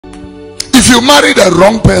you marry the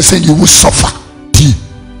wrong person, you will suffer.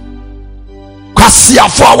 Kwasia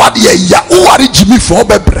for what ye ya uwari Jimmy for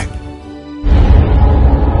bebre.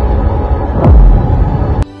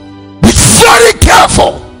 Be very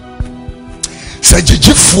careful. Say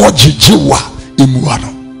Jiji for Jijiwa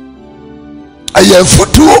imuano. Aye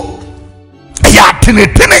futu aye tene.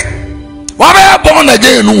 What I born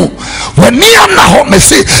again? When me am na home, me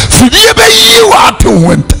say, "Fidiye be you are to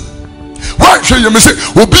winter." Why should you say,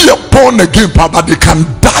 "Will be a born again," but they can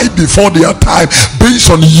die before their time based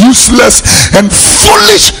on useless and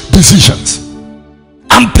foolish decisions.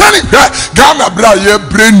 I'm telling you, Ghana bra ye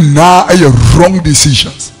brain na wrong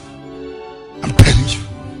decisions. I'm telling you.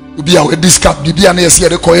 Be a discount, be an SC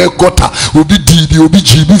gota, will be DD, will be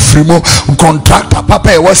GB Frimo contractor.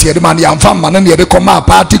 Papa was here, the money and farm man, and the Coma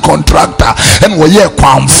party contractor, and we are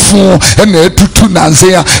Quam Fu and Tutu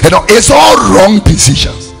Nanzea, and it's all wrong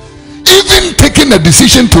decisions. Even taking a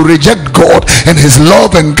decision to reject God and His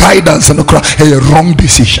love and guidance and a wrong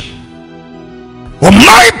decision. Oh,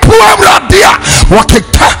 my poor Radia, what a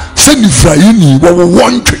send Ifraini, what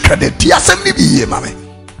one trick at it. Yes, and maybe, mammy.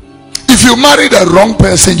 If you marry the wrong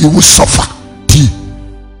person, you will suffer.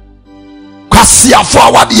 Kwasia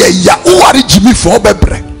forward ye ya uwari Jimmy for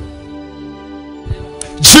bebre.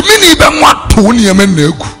 Jimmy ni be mwa toni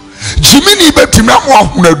emenegu. Jimmy ni be timya mwa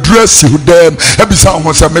huna dress you them. Ebisa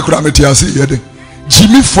ho se mekura meti ase yede.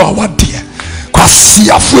 Jimmy forward there.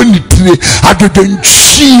 Kwasia fo ni tire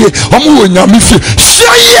adedenchie omo wonyame fie.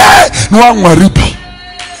 Hye no anware bi.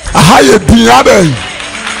 Aha ye bin ade.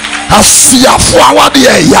 Asia forward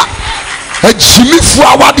ye ya. A Jimmy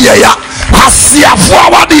forward ya, Kwasia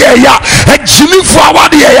forward ya, a Jimmy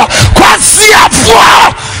forward ya, Kwasia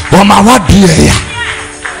for Wamawad ya,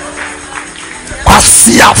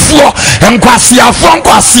 Kwasia for, and Kwasia for,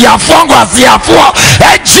 Kwasia for, Kwasia for,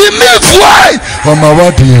 a Jimmy for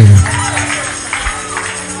Wamawad ya.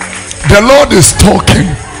 The Lord is talking.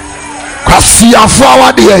 Kwasia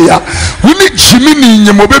forward ya, we need Jimmy in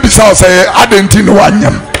your baby's house. I didn't know one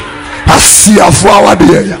yam. Kwasia forward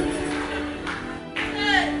ya.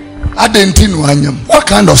 What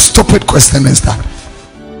kind of stupid question is that?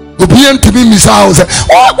 Obedient to me, Miss House.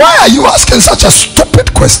 Why are you asking such a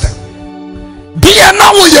stupid question? Dear,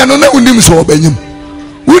 now we are not going to obey him.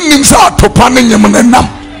 We need to punish him and them.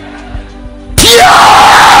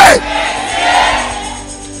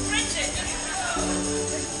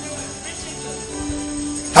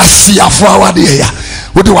 I see a forward here.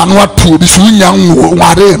 What do I want to be soon young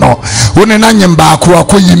wareno? When an onion back,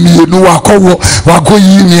 wako yimi, no wako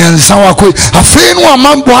yimi, and sawako, a friend one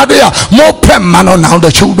man boadea, more pen man on now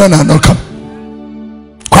the children are not come.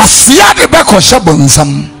 Kwasia the back of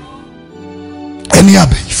Shabonsam. Any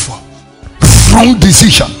other before wrong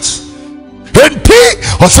decisions. And pay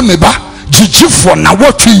or some eba, Jiji for now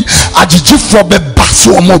what we are Jiji for the bass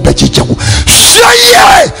or more bejijabu.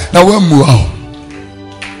 Shay, now we're more.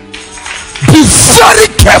 Be very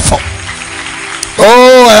careful.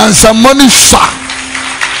 Oh, and some money, sir.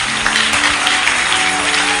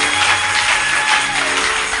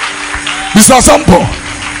 Mr. Sampo,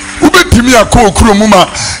 who me a call Krumuma,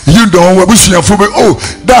 you don't wish you for me. Oh,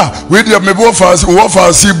 da, we have me both us,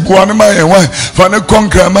 see Buanama and one, Fana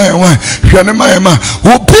Conquer my one, Shanama,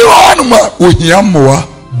 who be on with Yamua,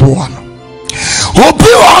 Buano. Who be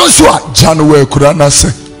on so, January Kurana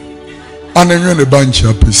say, and then a bunch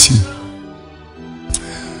of PC.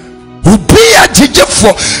 Ubi a jije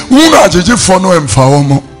for una jije for no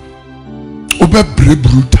emfawomo obe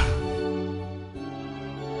bruta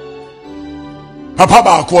papa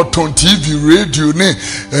ba ko ton TV radio ne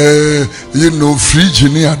fridge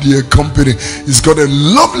ne ade company. He's got a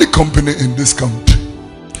lovely company in this country.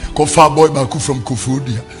 Kofa boy baku from Kofi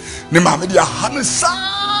Oduro ne ma me dia hansa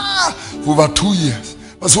for over 2 years.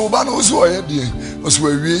 So ba no so ye dey was we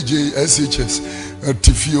SHS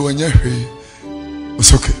tifio onye hwe.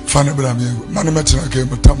 It's okay. Fana brami. Mani metina ke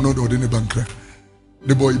matam no do de ne bankra.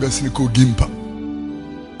 The boy best ni ko gimpa.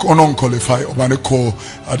 Ko non qualify obane ko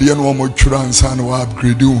ade no mo twura ansa na wa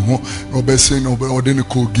upgrade ho no be say no be ode ne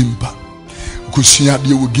ko gimpa. Ko sua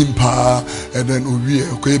de wo gimpa and then owie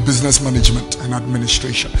ko business management and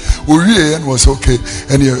administration. Owie and was okay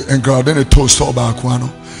and you and God then it toast about kwano.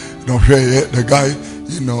 No hwe the guy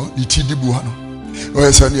the tidibu hano. O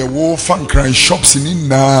yes and you wo fan cran shops in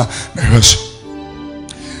na hweso.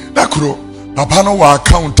 Nakuro, Papa no wa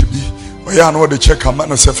account bi. Oya no the check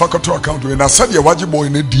amana se faculty account we na said ye waji boy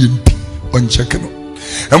ne DMP on check no.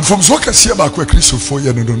 And from so ka see ba kwa Christo for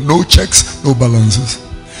ye no checks, no balances,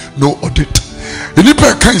 no audit.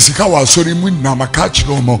 Enipa kan sika wa sorry mu na maka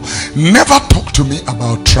chiro mo. Never talk to me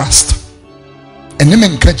about trust. Ene me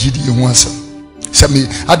nka gidi ye ho asem. Semi,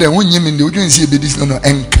 I don't want him in the audience here, but this no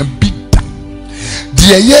and can be that.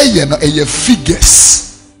 The no a figures.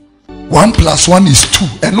 1 + 1 is 2.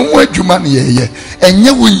 And no way you man ye. And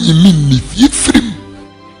you will mean if you free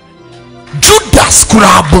Judas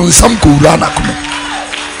Kurabon some Kurana.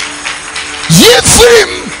 Ye free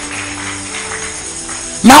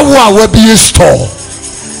now what will be a store?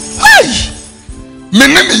 Hey! Me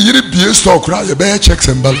name you be a store cry, you bear checks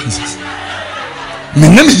and balances. Me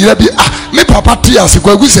name you be me papa tears,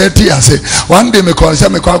 we say tears. One day me call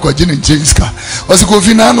me call Jin in Jinska. Was go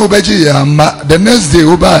finano beji amma, the next day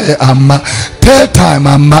uba amma, 3rd time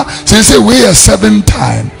amma, so you say we are 7th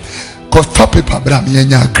time. Cause top paper bram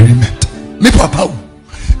yenya agreement. Me papa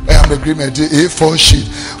I am agreement A4 sheet.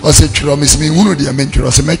 Or say chura miss me unu dia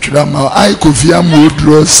menchura se mechura ma I Kofi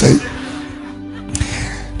Oduro say.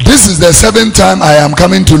 This is the 7th time I am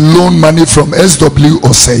coming to loan money from SW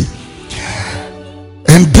or say.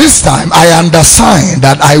 And this time I undersign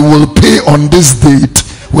that I will pay on this date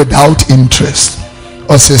without interest.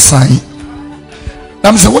 Or say sign.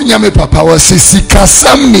 I'm saying when you me papa was say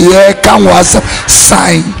sikasam ni e kan was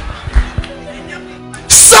sign.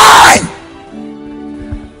 Sign.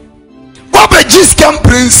 Bobe just can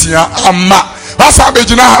prince ya amma. Wasa be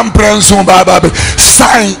jina ham prince on baba be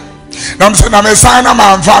sign. I'm saying I'm a sign am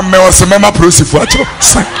am fam me was mema process for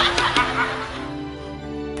sign.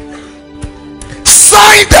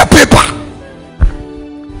 Sign the paper.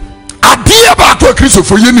 Adia ba to Christ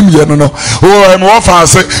for yenim ye no. Oh em wo fa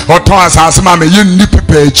say oton asase ma me yenni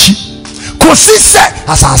paper echi. Kosi se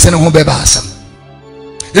asase ne ho be ba asem.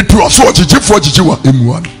 It was so jijifo jijiwa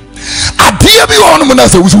emu ano. Adia bi won mo na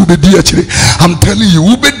say we be di akire. I'm telling you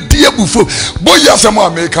we be di before. Boy asem a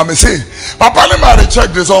me come say papa le ma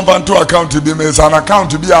check this on van to account be me an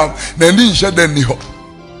account be am na ni nhye dan ni ho.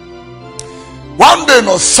 One day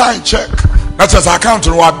no sign check. That's his account.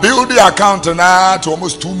 We build the account now to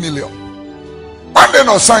almost 2 million. One day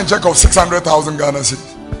no sign check of 600,000 Ghana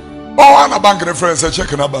cedis. Oh, one a bank reference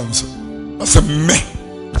check and a bounce. I said me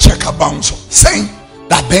check a bounce. Saying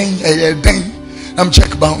that bang I'm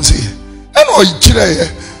check bounce here. And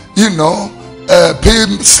you know pay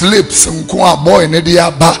slips and boy and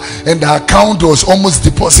the account was almost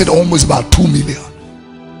deposit almost about 2 million.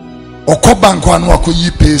 Oko bank one wako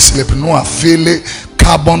yi pay slip no a fail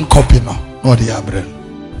carbon copy no. No the abre.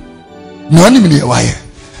 No ni me why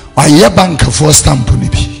bank for stamp ni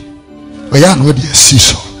bi. We ya no the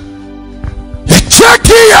seesaw. You check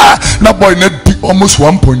here na boy net almost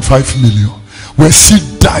 1.5 million. We see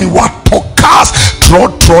die what podcast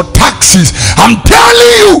throw taxes. I'm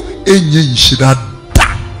telling you enye should that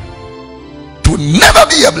to never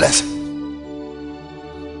be a blessing.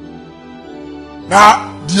 Now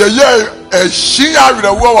the she are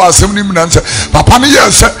the war was assembly minister. Papa me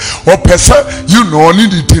yes or person you know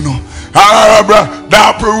need it you know.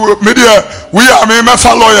 Media we are me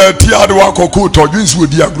lawyer tia the work of court or jeans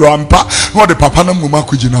with your grandpa or the papa na mama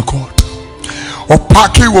kujina court. Or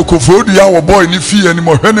paki wo Kofi Oduro our boy ni fee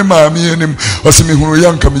anymore any mammy and him or see me who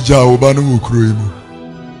young kamija obanu ukru.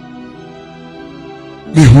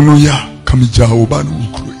 Me who ya kamija obanu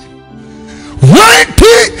ukru.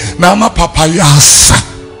 Right na ma papa yasa.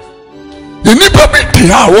 The nipa beti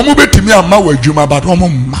ha womu betimi ama wadwuma but womu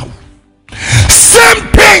ma. Same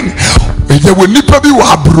thing. Eje we nipa bi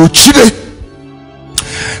wa abrochire.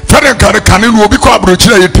 Fere kane no obi kwa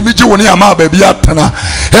abrochire yetimi je woni ama ba bi atana.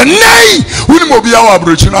 Enai woni mo bi awa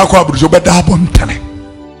abrochire akwa abrochire beda abontane.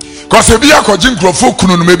 Cause ebi akọ nkrofo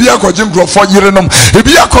kunu no ebi akọ nkrofo yire no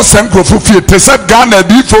ebi akọ sen nkrofo fie te se Ghana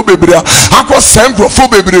bi fo bebre akọ sen nkrofo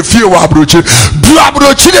bebre fie wa abrochire du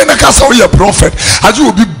abrochire na kasa wo ye prophet aje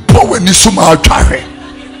obi bo wani so ma atware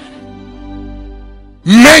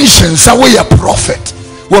mention say we ye prophet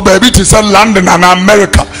wo ba bi te se London and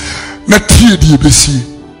America na tie di besi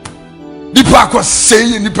nipa akọ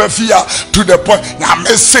say nipa fie to the point na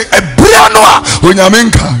me say ebra no a onyame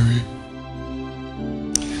nka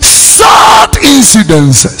sad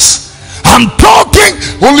incidences. I'm talking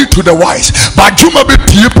only to the wise. But you may be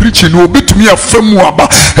preaching, will be to me a femuaba.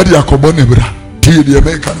 It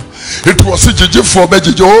was a jiji for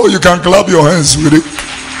Bejijo. Oh, you can clap your hands with it.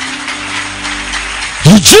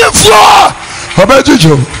 Jiji for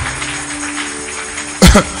Bejijo.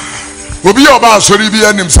 Will be about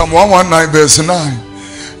Soribian in Psalm 119 verse 9.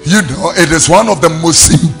 You know, it is one of the most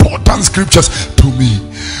important scriptures to me.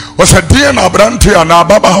 Was a dear na brante na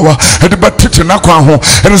babawa e de betete na kwa ho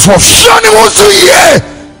and so shani wonso ye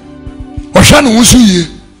o shani wonso ye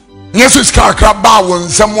yesu ska kraba won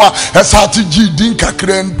semwa e start gi din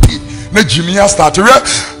kakra nti na jimia start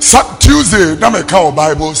Tuesday na me ka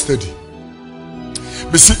Bible study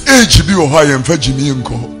be see age bi o ha ye mfa jimi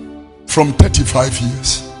nko from 35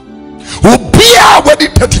 years. Obia already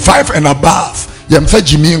 35 and above. Yemfa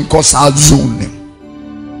Jimmy nko sa zone.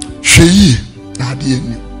 Hweyi na de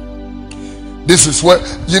ani. This is where,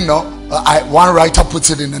 one writer puts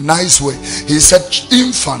it in a nice way. He said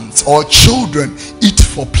infants or children eat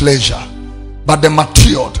for pleasure, but the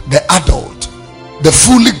matured, the adult, the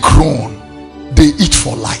fully grown, they eat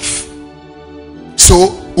for life. So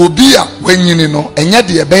obia when you know enya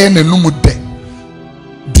de ebe na numu de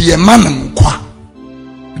de manam kwa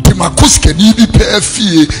de makuske ni bi pe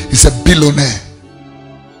afie is a billionaire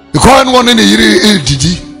because one in the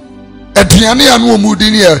didi aduane anu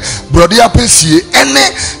omudi ni brother apesie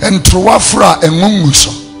ene entrowa fra enwonwu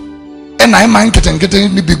so ena I man ketenkete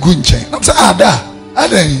ni bi gu nchen am say ada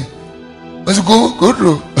let's go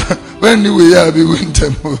through when we are be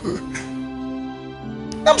winter.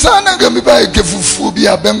 I'm saying I'm going to buy a fufu bi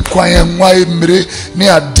abem kwan why mre ni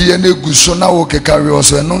ade na guso na wo kekare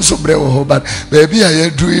also and no so brewo but baby I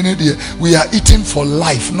doing it. We are eating for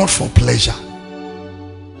life, not for pleasure.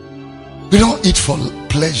 We don't eat for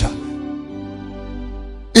pleasure.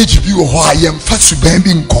 HB ho ayem fasu ben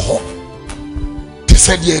bi nko. They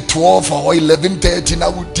said yeah 12 or 11:30 na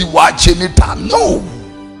we di watch anytime. No.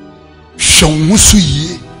 Shonwusu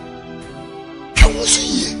ye.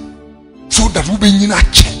 So that we be in a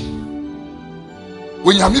chain.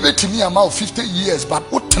 When you are maybe to me about 50 years, but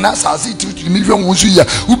what tenas has it to million was year,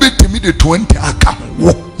 who be to me the 20 I can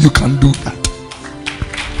walk, you can do that.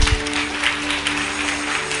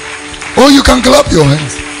 Oh, you can clap your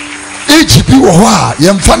hands.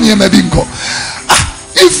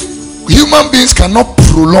 If human beings cannot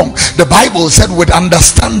prolong, the Bible said with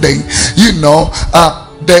understanding,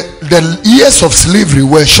 the years of slavery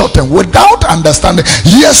were shortened. Without understanding,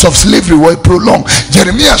 years of slavery were prolonged.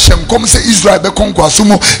 Jeremiah shem come say Israel be konko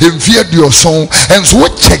asumo emfie dio son and so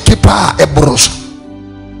check pa ebros.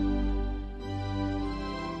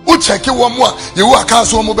 O check wo mo a ye wo aka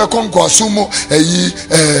so mo be konko asumo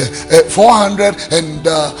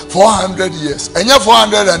 400 years. Enya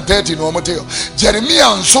 430 no mo tell.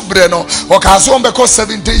 Jeremiah nso bre no o ka so be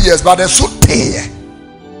 70 years but the so tey.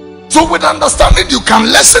 So with understanding, you can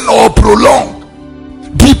lessen or prolong,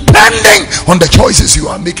 depending on the choices you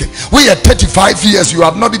are making. We are 35 years, you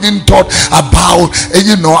have not even thought about,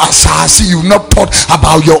 assassin. You've not thought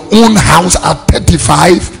about your own house at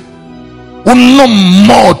 35. No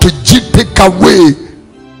more to take away.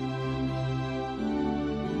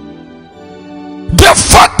 The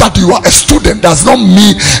fact that you are a student does not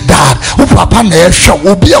mean that papa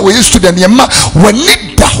will be a student. When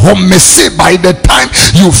by the time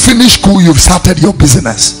you finish school, you've started your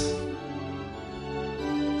business.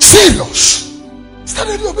 Serious.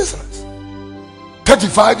 Started your business.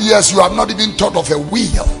 35 years, you have not even thought of a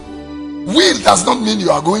will. Will does not mean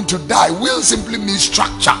you are going to die. Will simply means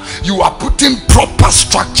structure. You are putting proper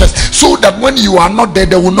structures so that when you are not there,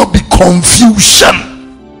 there will not be confusion.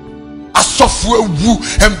 A software woo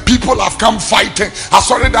and people have come fighting. I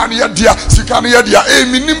sorry down here, dear. Sikania, dear.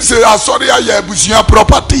 Minim say, I sorry, I have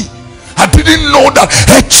property. I didn't know that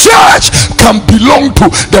a church can belong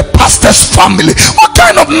to the pastor's family. What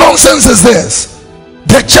kind of nonsense is this?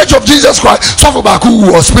 The Church of Jesus Christ, so for back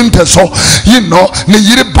who was painted, so ne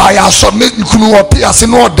yiri buy a so make kunu or pay as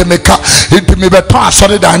no de meka it me better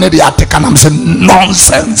sorry down the attic and I'm saying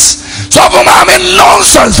nonsense. So for me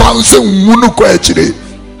nonsense. I'm saying munu ko echire.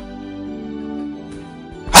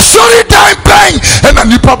 Sorry time paying and a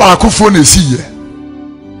nipa back phone is here.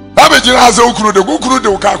 Abejina has ukuru de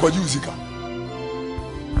uka kwa juzika.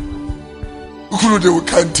 Ukuru de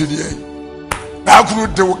ukanti de. Na ukuru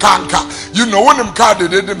de ukanka. When them card they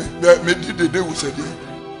did me did they said.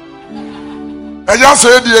 I just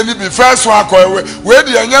said the enemy first one where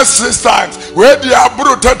the anya 6 times, where the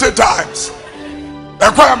aburo 30 times.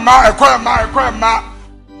 Ekwema.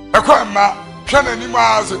 Can any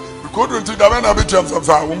mass couldn't see the man of the chance of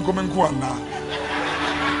our won't come in Kwana.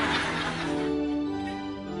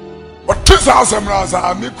 But 2,000 rounds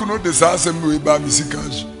I make no disaster with by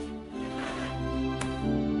Missikash.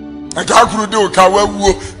 I can't do a cow,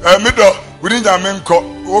 middle within Yamenko,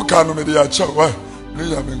 O Kano Media Chow.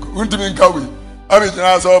 Yamenko, Untimin Kawi. I mean,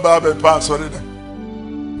 I saw Baba pass already.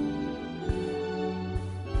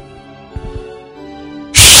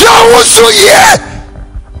 Show so yet.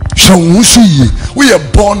 We are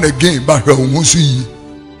born again, but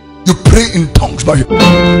you pray in tongues.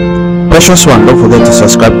 Precious one, don't forget to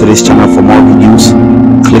subscribe to this channel for more videos.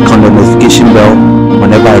 Click on the notification bell.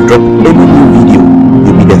 Whenever I drop any new video,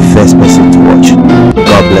 you'll be the first person to watch.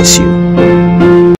 God bless you.